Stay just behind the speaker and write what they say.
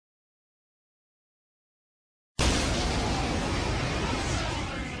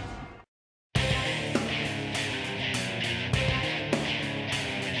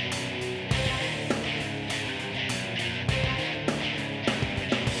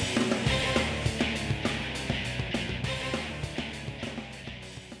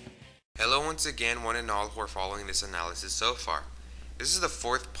Hello once again, one and all who are following this analysis so far. This is the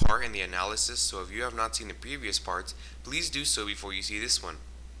fourth part in the analysis, so if you have not seen the previous parts, please do so before you see this one.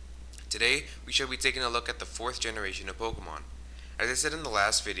 Today, we shall be taking a look at the fourth generation of Pokemon. As I said in the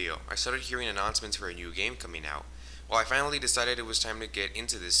last video, I started hearing announcements for a new game coming out. Well, I finally decided it was time to get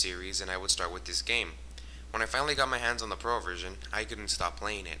into this series and I would start with this game. When I finally got my hands on the Pro version, I couldn't stop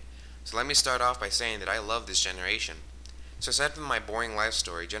playing it. So let me start off by saying that I love this generation. So aside from my boring life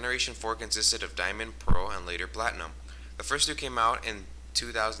story, Generation 4 consisted of Diamond, Pearl, and later Platinum. The first two came out in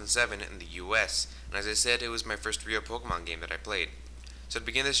 2007 in the US, and as I said, it was my first real Pokemon game that I played. So to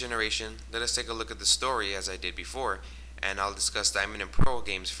begin this generation, let us take a look at the story as I did before, and I'll discuss Diamond and Pearl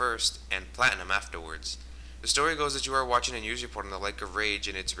games first, and Platinum afterwards. The story goes that you are watching a news report on the Lake of Rage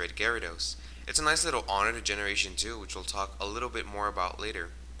and it's Red Gyarados. It's a nice little honor to Generation 2, which we'll talk a little bit more about later.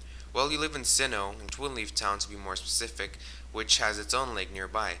 Well, you live in Sinnoh, in Twin Leaf Town to be more specific, which has its own lake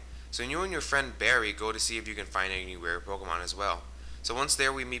nearby. So you and your friend Barry go to see if you can find any rare Pokemon as well. So once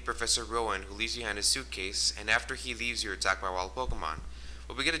there we meet Professor Rowan, who leaves behind his suitcase, and after he leaves you're attacked by wild Pokemon.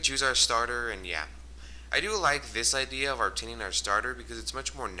 Well, we get to choose our starter, and yeah. I do like this idea of obtaining our starter because it's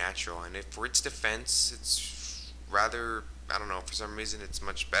much more natural, and for its defense, it's rather, I don't know, for some reason it's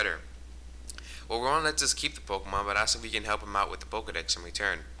much better. Well, Rowan lets us keep the Pokemon, but asks if we can help him out with the Pokedex in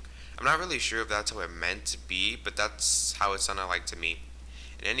return. I'm not really sure if that's how it meant to be, but that's how it sounded like to me.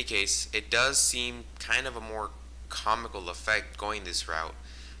 In any case, it does seem kind of a more comical effect going this route,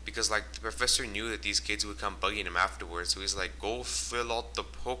 because like the professor knew that these kids would come bugging him afterwards, so he's like, go fill out the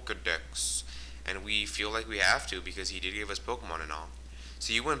Pokedex, and we feel like we have to because he did give us Pokemon and all.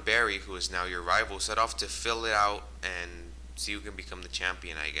 So you and Barry, who is now your rival, set off to fill it out and see who can become the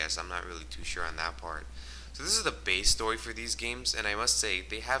champion, I guess. I'm not really too sure on that part. So this is the base story for these games, and I must say,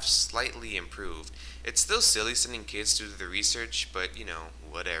 they have slightly improved. It's still silly sending kids to do the research, but you know,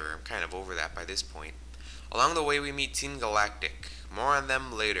 whatever, I'm kind of over that by this point. Along the way we meet Team Galactic, more on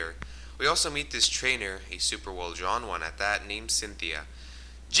them later. We also meet this trainer, a super well drawn one at that, named Cynthia.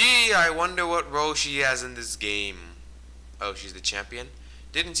 Gee, I wonder what role she has in this game. Oh, she's the champion?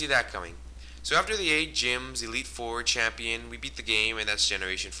 Didn't see that coming. So after the 8 gyms, Elite Four, Champion, we beat the game, and that's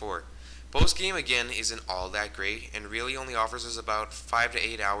Generation 4. Post-game again isn't all that great and really only offers us about 5 to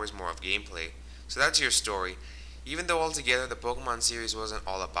 8 hours more of gameplay. So that's your story. Even though altogether the Pokemon series wasn't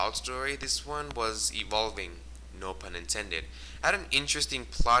all about story, this one was evolving, no pun intended. Had an interesting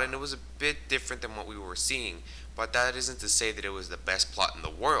plot and it was a bit different than what we were seeing, but that isn't to say that it was the best plot in the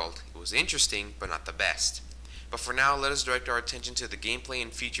world. It was interesting, but not the best. But for now, let us direct our attention to the gameplay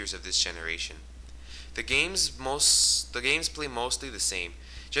and features of this generation. The games play mostly the same.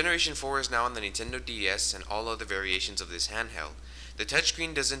 Generation 4 is now on the Nintendo DS and all other variations of this handheld. The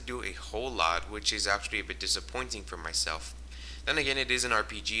touchscreen doesn't do a whole lot, which is actually a bit disappointing for myself. Then again, it is an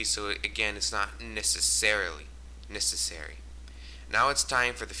RPG, so again, it's not necessarily necessary. Now it's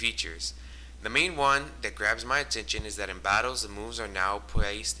time for the features. The main one that grabs my attention is that in battles, the moves are now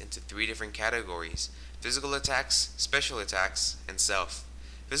placed into 3 different categories: physical attacks, special attacks, and self.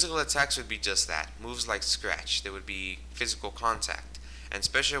 Physical attacks would be just that, moves like Scratch, there would be physical contact, and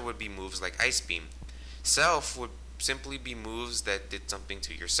special would be moves like Ice Beam. Self would simply be moves that did something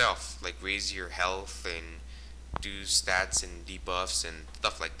to yourself, like raise your health and do stats and debuffs and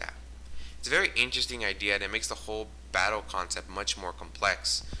stuff like that. It's a very interesting idea and it makes the whole battle concept much more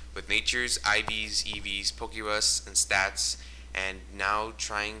complex, with nature's IVs, EVs, Pokerus, and stats, and now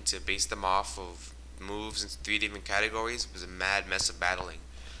trying to base them off of moves in 3 different categories was a mad mess of battling.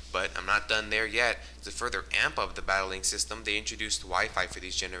 But I'm not done there yet. To further amp up the battling system, they introduced Wi-Fi for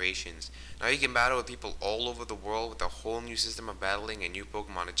these generations. Now you can battle with people all over the world with a whole new system of battling and new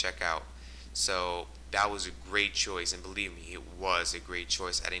Pokemon to check out. So that was a great choice, and believe me, it was a great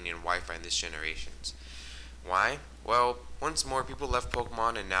choice adding in Wi-Fi in this generations. Why? Well, once more people left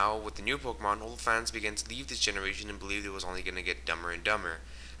Pokemon, and now with the new Pokemon, old fans began to leave this generation and believed it was only going to get dumber and dumber.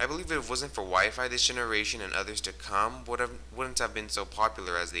 I believe if it wasn't for Wi-Fi, this generation and others to come wouldn't have been so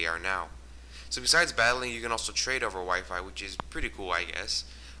popular as they are now. So besides battling, you can also trade over Wi-Fi, which is pretty cool, I guess.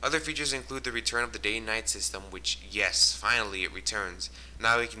 Other features include the return of the day and night system, which, yes, finally it returns.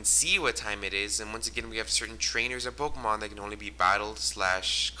 Now we can see what time it is, and once again we have certain trainers and Pokemon that can only be battled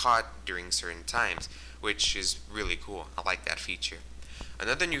 / caught during certain times, which is really cool. I like that feature.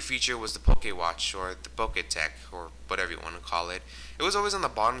 Another new feature was the Pokewatch, or the Poketech, or whatever you want to call it. It was always on the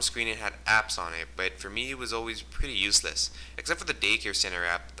bottom screen and had apps on it, but for me it was always pretty useless. Except for the Daycare Center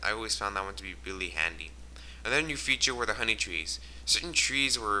app, I always found that one to be really handy. Another new feature were the honey trees. Certain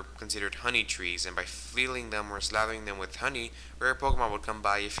trees were considered honey trees, and by filling them or slathering them with honey, rare Pokemon would come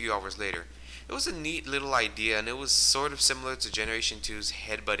by a few hours later. It was a neat little idea, and it was sort of similar to Generation 2's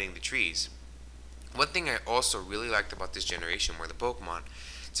headbutting the trees. One thing I also really liked about this generation were the Pokemon.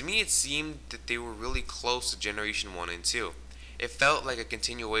 To me, it seemed that they were really close to Generation 1 and 2. It felt like a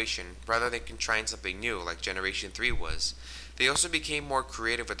continuation rather than trying something new like Generation 3 was. They also became more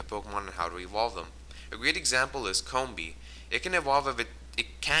creative with the Pokemon and how to evolve them. A great example is Combee. It can't evolve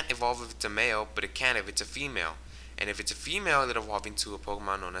if it's a male, but it can if it's a female. And if it's a female, it'll evolve into a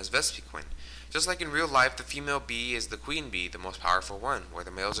Pokemon known as Vespiquen. Just like in real life, the female bee is the queen bee, the most powerful one, where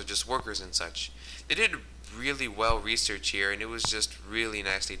the males are just workers and such. They did really well research here, and it was just really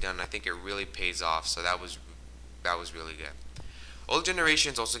nicely done. I think it really pays off, so that was really good. Old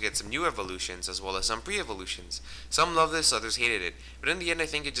generations also get some new evolutions as well as some pre-evolutions. Some love this, others hated it, but in the end I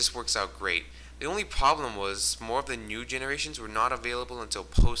think it just works out great. The only problem was more of the new generations were not available until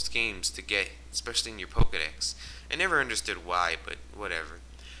post-games to get, especially in your Pokedex. I never understood why, but whatever.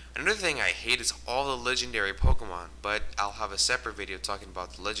 Another thing I hate is all the legendary Pokemon, but I'll have a separate video talking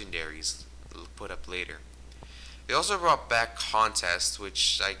about the legendaries put up later. They also brought back contests,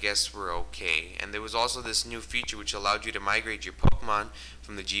 which I guess were okay, and there was also this new feature which allowed you to migrate your Pokemon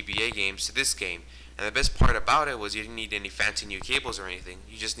from the GBA games to this game. And the best part about it was you didn't need any fancy new cables or anything,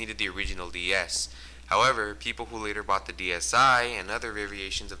 you just needed the original DS. However, people who later bought the DSi and other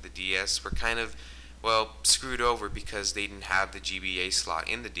variations of the DS were kind of, well, screwed over because they didn't have the GBA slot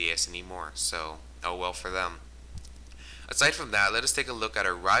in the DS anymore, so oh well for them. Aside from that, let us take a look at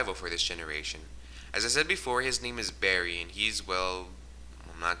our rival for this generation. As I said before, his name is Barry, and he's, well,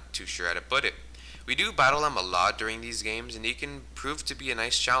 I'm not too sure how to put it. We do battle him a lot during these games, and he can prove to be a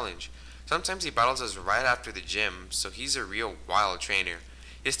nice challenge. Sometimes he battles us right after the gym, so he's a real wild trainer.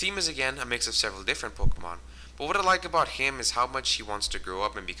 His team is again a mix of several different Pokemon, but what I like about him is how much he wants to grow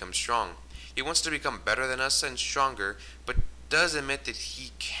up and become strong. He wants to become better than us and stronger, but does admit that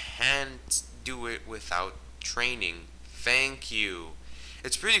he can't do it without training. Thank you.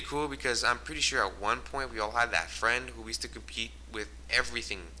 It's pretty cool because I'm pretty sure at one point we all had that friend who used to compete with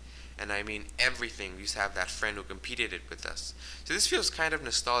everything. And I mean everything. We used to have that friend who competed it with us. So this feels kind of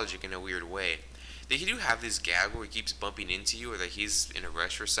nostalgic in a weird way. They do have this gag where he keeps bumping into you or that he's in a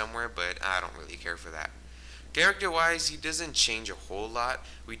rush or somewhere, but I don't really care for that. Character-wise, he doesn't change a whole lot.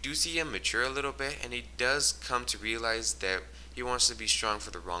 We do see him mature a little bit, and he does come to realize that he wants to be strong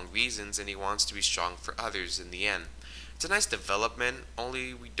for the wrong reasons, and he wants to be strong for others in the end. It's a nice development,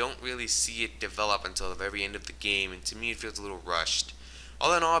 only we don't really see it develop until the very end of the game, and to me it feels a little rushed.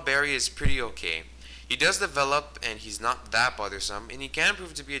 All in all, Barry is pretty okay. He does develop, and he's not that bothersome, and he can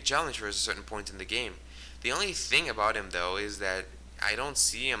prove to be a challenge for a certain point in the game. The only thing about him, though, is that I don't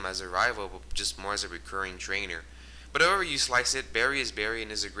see him as a rival, but just more as a recurring trainer. But however you slice it, Barry is Barry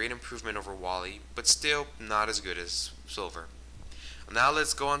and is a great improvement over Wally, but still not as good as Silver. Now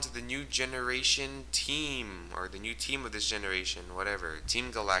let's go on to the new generation team, or the new team of this generation, whatever,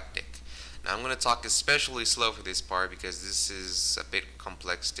 Team Galactic. Now I'm going to talk especially slow for this part because this is a bit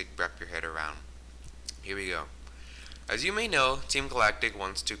complex to wrap your head around. Here we go. As you may know, Team Galactic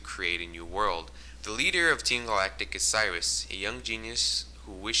wants to create a new world. The leader of Team Galactic is Cyrus, a young genius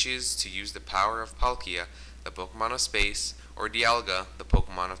who wishes to use the power of Palkia, the Pokemon of Space, or Dialga, the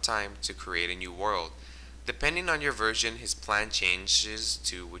Pokemon of Time, to create a new world. Depending on your version, his plan changes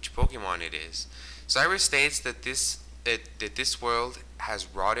to which Pokemon it is. Cyrus states that this world has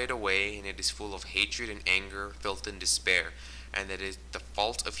rotted away and it is full of hatred and anger, filth and despair, and that it is the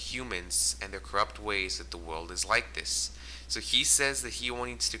fault of humans and their corrupt ways that the world is like this. So he says that he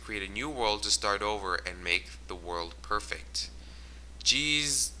wants to create a new world to start over and make the world perfect.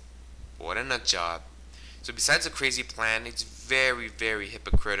 Jeez, what a nut job. So besides a crazy plan, it's very, very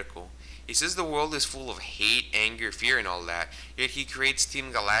hypocritical. He says the world is full of hate, anger, fear, and all that, yet he creates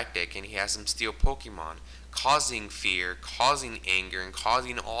Team Galactic and he has them steal Pokemon, causing fear, causing anger, and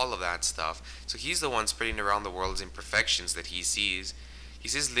causing all of that stuff. So he's the one spreading around the world's imperfections that he sees. He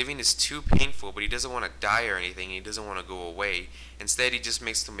says living is too painful, but he doesn't want to die or anything, he doesn't want to go away. Instead, he just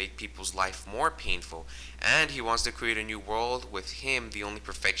makes to make people's life more painful, and he wants to create a new world with him the only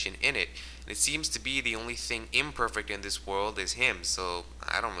perfection in it. And it seems to be the only thing imperfect in this world is him, so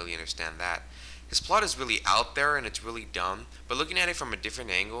I don't really understand that. His plot is really out there and it's really dumb, but looking at it from a different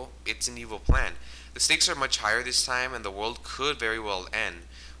angle, it's an evil plan. The stakes are much higher this time and the world could very well end.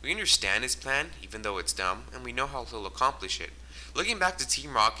 We understand his plan, even though it's dumb, and we know how he'll accomplish it. Looking back to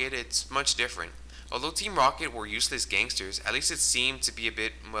Team Rocket, it's much different. Although Team Rocket were useless gangsters, at least it seemed to be a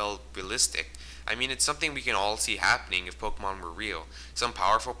bit, well, realistic. I mean, it's something we can all see happening if Pokemon were real. Some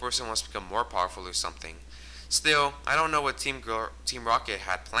powerful person wants to become more powerful or something. Still, I don't know what Team Rocket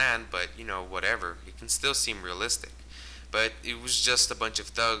had planned, but whatever. It can still seem realistic. But it was just a bunch of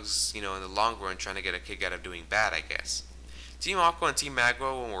thugs, in the long run trying to get a kick out of doing bad, I guess. Team Aqua and Team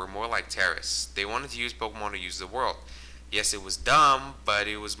Magma were more like terrorists. They wanted to use Pokemon to use the world. Yes, it was dumb, but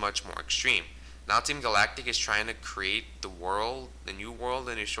it was much more extreme. Now Team Galactic is trying to create the world, the new world,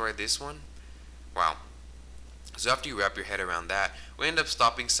 and destroy this one? Wow. So after you wrap your head around that, we end up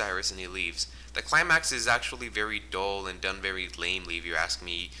stopping Cyrus and he leaves. The climax is actually very dull and done very lamely if you ask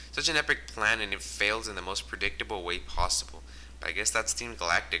me. Such an epic plan and it fails in the most predictable way possible. But I guess that's Team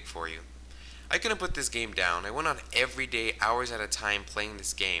Galactic for you. I couldn't put this game down. I went on every day, hours at a time playing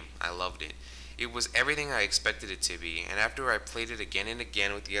this game. I loved it. It was everything I expected it to be, and after I played it again and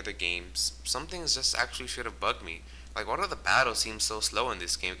again with the other games, some things just actually should have bugged me. Like, why do the battles seem so slow in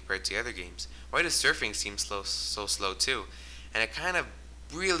this game compared to other games? Why does surfing seem so slow too? And it kind of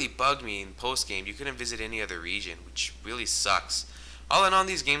really bugged me in post game. You couldn't visit any other region, which really sucks. All in all,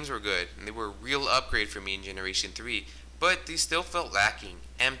 these games were good, and they were a real upgrade for me in Generation 3, but they still felt lacking,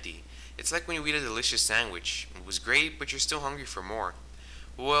 empty. It's like when you eat a delicious sandwich. It was great, but you're still hungry for more.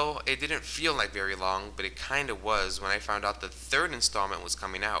 Well, it didn't feel like very long, but it kinda was when I found out the third installment was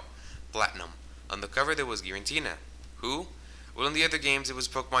coming out, Platinum. On the cover there was Giratina. Who? Well, in the other games it was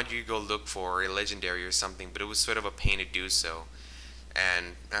Pokemon you could go look for, or a legendary or something, but it was sort of a pain to do so.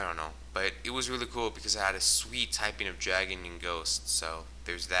 And, I don't know, but it was really cool because I had a sweet typing of Dragon and Ghost, so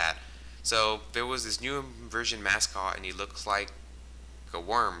there's that. So, there was this new version mascot, and he looks like a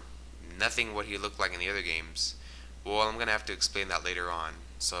worm. Nothing what he looked like in the other games. Well, I'm gonna have to explain that later on.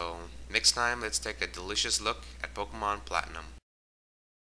 So, next time, let's take a delicious look at Pokemon Platinum.